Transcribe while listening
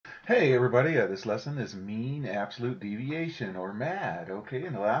Hey everybody, this lesson is mean absolute deviation, or MAD. Okay,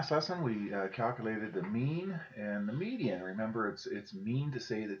 in the last lesson we calculated the mean and the median. Remember, it's mean to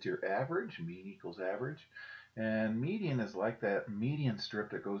say that you're average, mean equals average, and median is like that median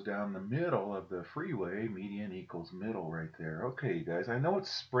strip that goes down the middle of the freeway. Median equals middle right there. Okay, you guys, I know it's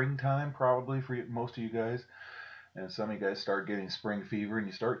springtime probably for most of you guys, and some of you guys start getting spring fever and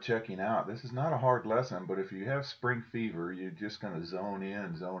you start checking out. This is not a hard lesson, but if you have spring fever, you're just going to zone in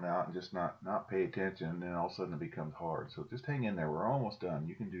and zone out and just not pay attention, and then all of a sudden it becomes hard. So just hang in there. We're almost done.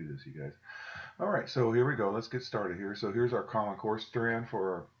 You can do this, you guys. All right, so here we go. Let's get started here. So here's our Common Core strand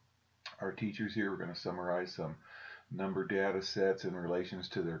for our teachers here. We're going to summarize some number data sets in relations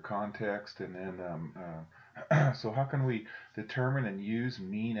to their context, and then so how can we determine and use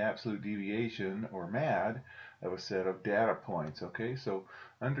mean absolute deviation, or MAD, of a set of data points? Okay, so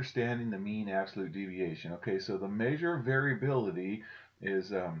understanding the mean absolute deviation. Okay, so the measure of variability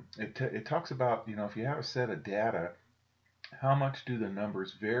is it talks about, if you have a set of data, how much do the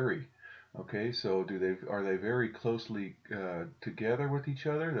numbers vary? Okay, so are they very closely together with each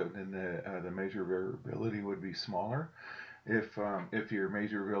other? Then the measure of variability would be smaller. If your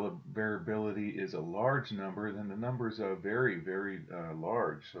measure variability is a large number, then the numbers are very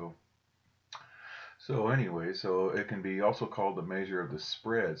large. So anyway, so it can be also called the measure of the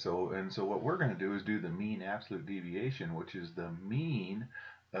spread. So what we're going to do is do the mean absolute deviation, which is the mean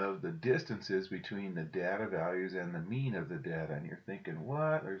of the distances between the data values and the mean of the data. And you're thinking,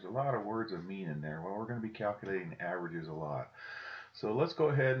 what? There's a lot of words of mean in there. Well, we're going to be calculating averages a lot. So let's go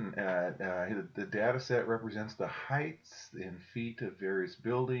ahead and the data set represents the heights in feet of various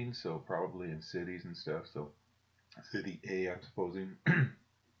buildings, so probably in cities and stuff. So city A, I'm supposing.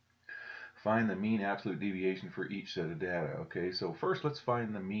 Find the mean absolute deviation for each set of data. Okay, so first let's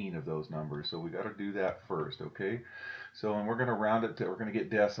find the mean of those numbers. So we got to do that first. Okay, so and we're going to round it to, we're going to get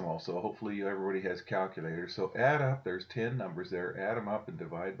decimal. So hopefully everybody has calculators. So add up, there's 10 numbers there. Add them up and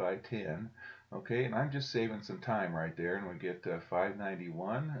divide by 10. Okay, and I'm just saving some time right there, and we get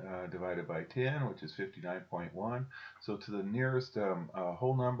 591 divided by 10, which is 59.1. So to the nearest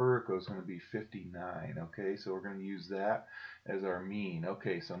whole number, it goes going to be 59. Okay, so we're going to use that as our mean.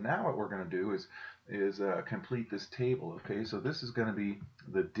 Okay, so now what we're going to do is complete this table. Okay, so this is going to be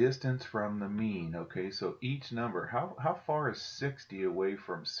the distance from the mean. Okay, so each number, how far is 60 away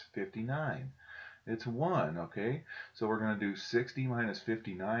from 59? It's 1, okay? So we're going to do 60 minus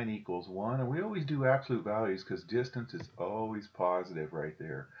 59 equals 1, and we always do absolute values because distance is always positive right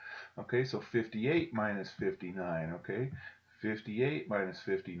there. Okay, so 58 minus 59, okay? 58 minus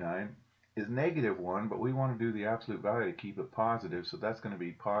 59 is negative 1, but we want to do the absolute value to keep it positive, so that's going to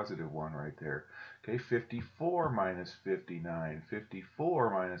be positive 1 right there. Okay, 54 minus 59. 54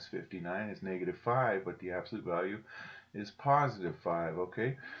 minus 59 is negative 5, but the absolute value is positive 5,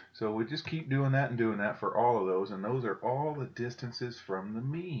 okay? So we just keep doing that and doing that for all of those, and those are all the distances from the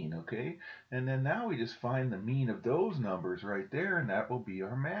mean, okay? And then now we just find the mean of those numbers right there, and that will be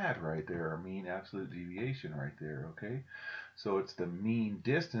our MAD right there, our mean absolute deviation right there, okay? So it's the mean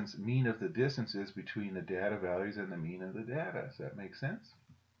distance, mean of the distances between the data values and the mean of the data. Does that make sense?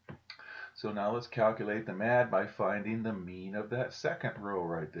 So now let's calculate the MAD by finding the mean of that second row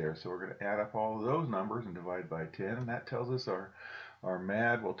right there. So we're going to add up all of those numbers and divide by 10, and that tells us our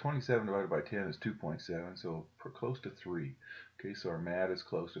MAD, well, 27 divided by 10 is 2.7, so close to 3. Okay, so our MAD is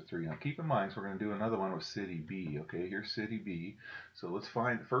close to 3. Now keep in mind, so we're going to do another one with city B. Okay, here's city B. So let's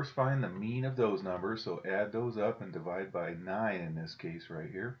first find the mean of those numbers, so add those up and divide by 9 in this case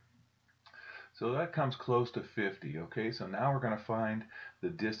right here. So that comes close to 50, okay? So now we're going to find the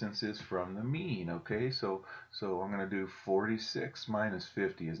distances from the mean, okay? So I'm going to do 46 minus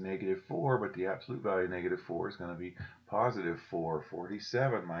 50 is negative 4, but the absolute value of negative 4 is going to be positive 4.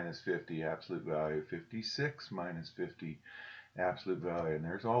 47 minus 50, absolute value. 56 minus 50, absolute value. And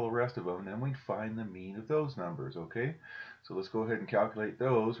there's all the rest of them. And then we find the mean of those numbers, okay? So let's go ahead and calculate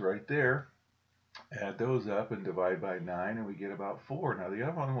those right there. Add those up and divide by 9, and we get about 4. Now the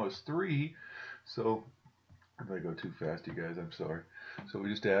other one was 3, so if I go too fast, you guys, I'm sorry. So we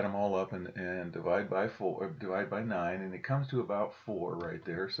just add them all up and divide by 4, divide by 9, and it comes to about 4 right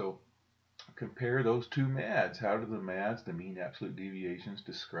there. So compare those two MADs. How do the MADs, the mean absolute deviations,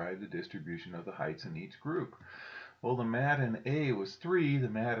 describe the distribution of the heights in each group? Well, the MAD in A was 3, the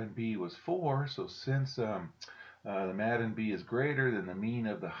MAD in B was 4, so since the MAD in B is greater than the mean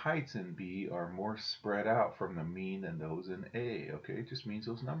of the heights in B are more spread out from the mean than those in A. Okay, it just means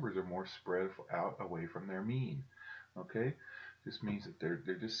those numbers are more spread out away from their mean. Okay, just means that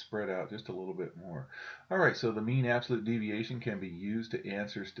they're just spread out just a little bit more. All right, so the mean absolute deviation can be used to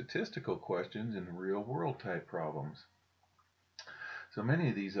answer statistical questions in real world type problems. So many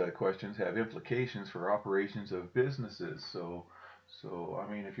of these questions have implications for operations of businesses. So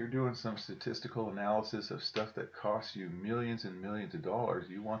I mean, if you're doing some statistical analysis of stuff that costs you millions and millions of dollars,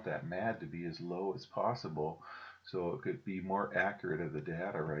 you want that MAD to be as low as possible, so it could be more accurate of the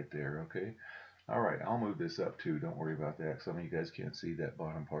data right there. Okay. All right, I'll move this up too. Don't worry about that. Some of you guys can't see that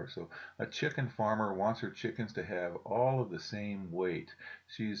bottom part. So a chicken farmer wants her chickens to have all of the same weight.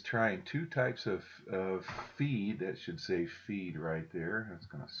 She's trying two types of feed. That should say feed right there. That's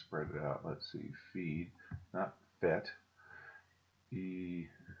going to spread it out. Let's see, feed, not fet. E.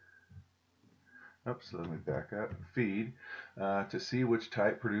 Oops, let me back up. Feed to see which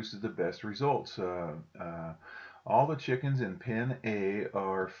type produces the best results. All the chickens in pen A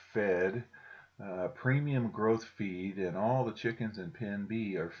are fed premium growth feed, and all the chickens in pen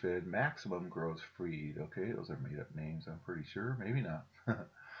B are fed maximum growth feed. Okay, those are made up names, I'm pretty sure. Maybe not.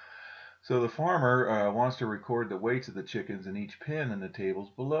 So the farmer wants to record the weights of the chickens in each pen in the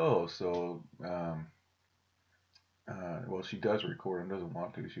tables below. So well, she does record them, doesn't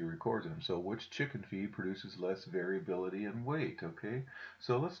want to, she records them. So which chicken feed produces less variability in weight? Okay,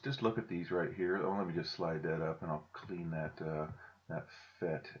 so let's just look at these right here. Oh, let me just slide that up and I'll clean that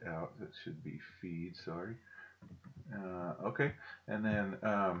fet out. That should be feed, sorry. Okay, and then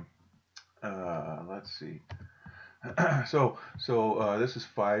let's see. So this is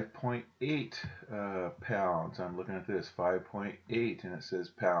 5.8 pounds. I'm looking at this 5.8, and it says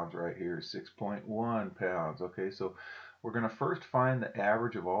pounds right here. 6.1 pounds. Okay, so we're going to first find the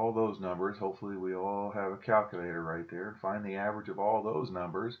average of all those numbers. Hopefully we all have a calculator right there. Find the average of all those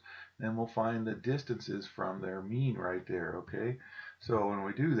numbers. Then we'll find the distances from their mean right there. Okay, so when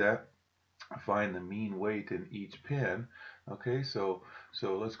we do that, find the mean weight in each pen. Okay, so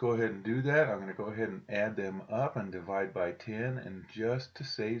let's go ahead and do that. I'm going to go ahead and add them up and divide by 10, and just to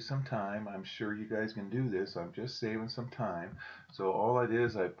save some time, I'm sure you guys can do this, I'm just saving some time. So all I did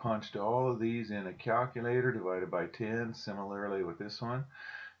is I punched all of these in a calculator, divided by 10, similarly with this one,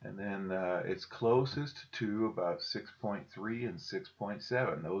 and then it's closest to about 6.3 and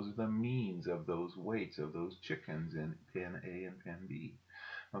 6.7. Those are the means of those weights of those chickens in pen A and pen B.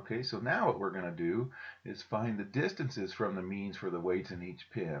 Okay, so now what we're going to do is find the distances from the means for the weights in each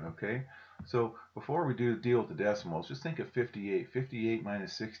pen. Okay, so before we deal with the decimals, just think of 58. 58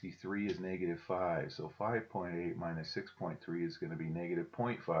 minus 63 is negative 5. So 5.8 minus 6.3 is going to be negative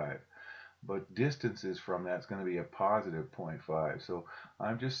 0.5. But distances from that's going to be a positive 0.5. So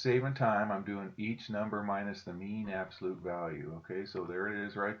I'm just saving time. I'm doing each number minus the mean absolute value. Okay, so there it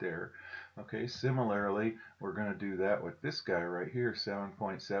is right there. Okay, similarly, we're going to do that with this guy right here.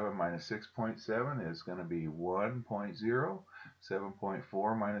 7.7 minus 6.7 is going to be 1.0.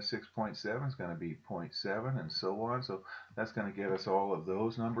 7.4 minus 6.7 is going to be 0.7, and so on. So that's going to get us all of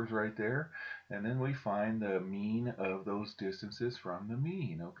those numbers right there. And then we find the mean of those distances from the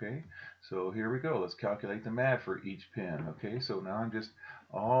mean. Okay, so here we go. Let's calculate the MAD for each pen. Okay, so now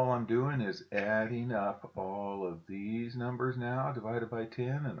all I'm doing is adding up all of these numbers now divided by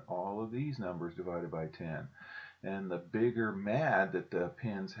 10, and all of these numbers divided by 10. And the bigger MAD that the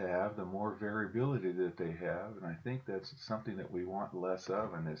pens have, the more variability that they have, and I think that's something that we want less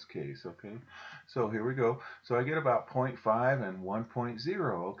of in this case. Okay, so here we go. So I get about 0.5 and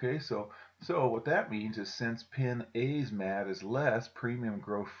 1.0. Okay, so what that means is, since pen A's MAD is less, premium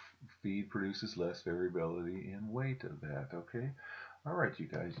growth feed produces less variability in weight of that. Okay, all right, you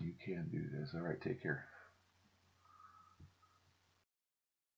guys, you can do this. All right, take care.